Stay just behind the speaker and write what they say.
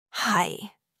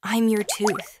Hi, I'm your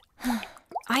tooth.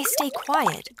 I stay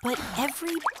quiet, but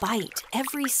every bite,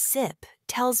 every sip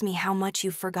tells me how much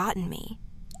you've forgotten me.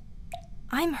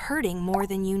 I'm hurting more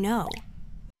than you know.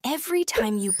 Every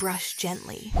time you brush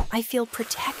gently, I feel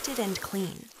protected and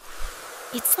clean.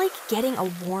 It's like getting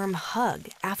a warm hug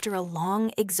after a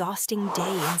long, exhausting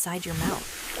day inside your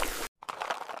mouth.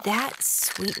 That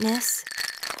sweetness,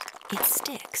 it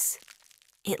sticks.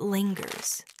 It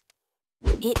lingers.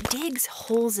 It digs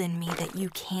holes in me that you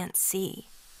can't see.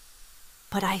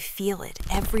 But I feel it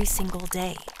every single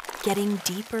day, getting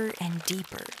deeper and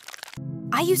deeper.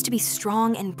 I used to be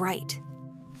strong and bright.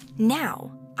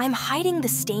 Now, I'm hiding the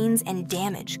stains and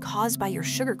damage caused by your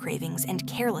sugar cravings and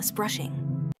careless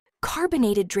brushing.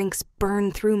 Carbonated drinks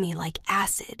burn through me like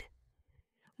acid.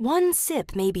 One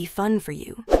sip may be fun for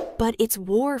you, but it's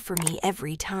war for me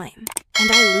every time,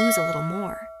 and I lose a little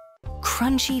more.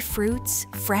 Crunchy fruits,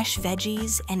 fresh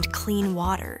veggies, and clean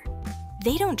water.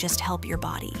 They don't just help your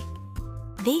body.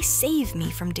 They save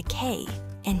me from decay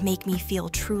and make me feel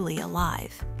truly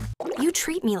alive. You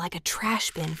treat me like a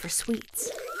trash bin for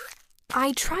sweets.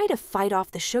 I try to fight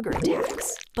off the sugar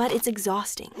attacks, but it's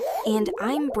exhausting, and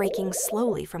I'm breaking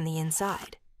slowly from the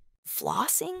inside.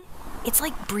 Flossing? It's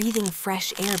like breathing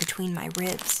fresh air between my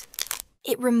ribs.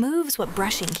 It removes what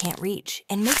brushing can't reach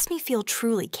and makes me feel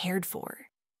truly cared for.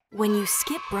 When you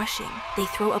skip brushing, they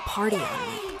throw a party on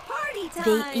me.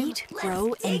 They eat,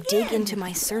 grow, and dig into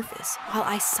my surface while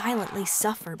I silently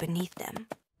suffer beneath them.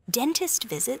 Dentist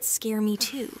visits scare me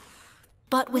too.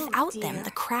 But without them,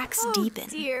 the cracks deepen,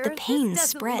 the pain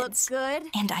spreads,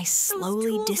 and I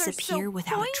slowly disappear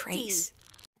without a trace.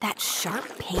 That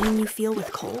sharp pain you feel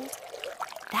with cold?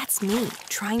 That's me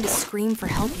trying to scream for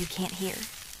help you can't hear.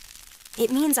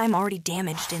 It means I'm already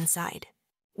damaged inside.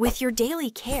 With your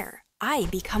daily care, I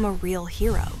become a real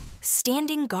hero,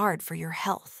 standing guard for your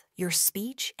health, your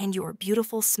speech, and your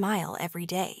beautiful smile every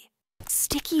day.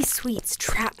 Sticky sweets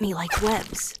trap me like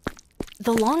webs.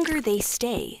 The longer they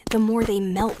stay, the more they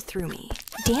melt through me,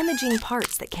 damaging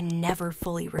parts that can never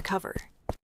fully recover.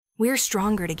 We're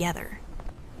stronger together.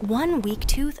 One weak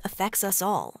tooth affects us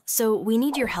all, so we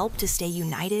need your help to stay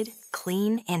united,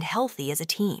 clean, and healthy as a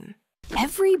team.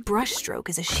 Every brush stroke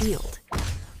is a shield.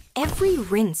 Every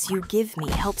rinse you give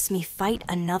me helps me fight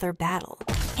another battle.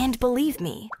 And believe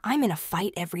me, I'm in a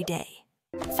fight every day.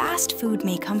 Fast food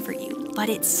may comfort you, but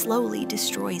it slowly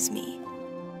destroys me.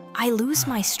 I lose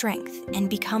my strength and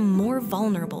become more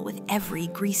vulnerable with every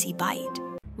greasy bite.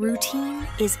 Routine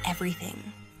is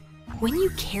everything. When you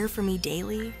care for me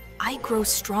daily, I grow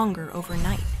stronger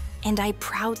overnight, and I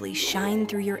proudly shine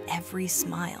through your every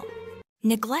smile.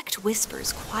 Neglect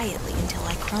whispers quietly until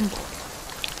I crumble.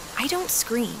 I don't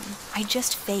scream, I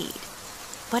just fade.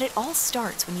 But it all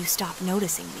starts when you stop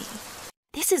noticing me.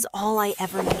 This is all I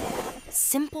ever needed.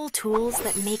 Simple tools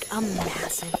that make a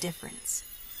massive difference.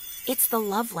 It's the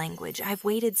love language I've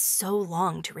waited so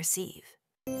long to receive.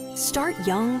 Start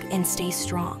young and stay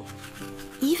strong.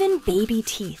 Even baby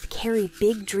teeth carry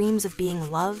big dreams of being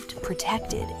loved,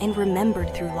 protected, and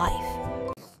remembered through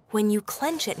life. When you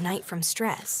clench at night from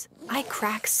stress, I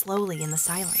crack slowly in the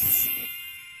silence.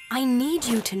 I need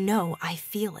you to know I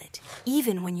feel it,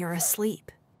 even when you're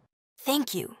asleep.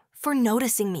 Thank you for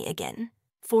noticing me again,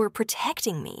 for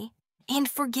protecting me, and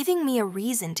for giving me a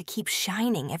reason to keep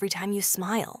shining every time you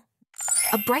smile.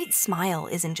 A bright smile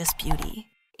isn't just beauty.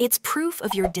 It's proof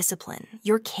of your discipline,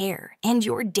 your care, and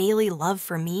your daily love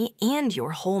for me and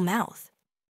your whole mouth.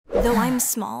 Though I'm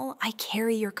small, I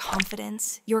carry your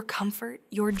confidence, your comfort,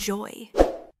 your joy.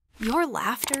 Your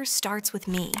laughter starts with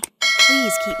me.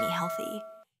 Please keep me healthy.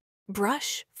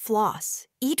 Brush, floss,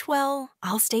 eat well,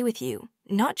 I'll stay with you,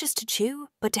 not just to chew,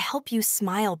 but to help you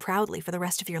smile proudly for the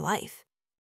rest of your life.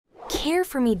 Care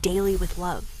for me daily with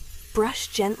love. Brush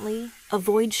gently,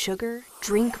 avoid sugar,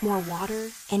 drink more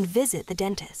water, and visit the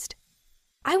dentist.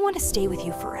 I want to stay with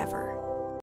you forever.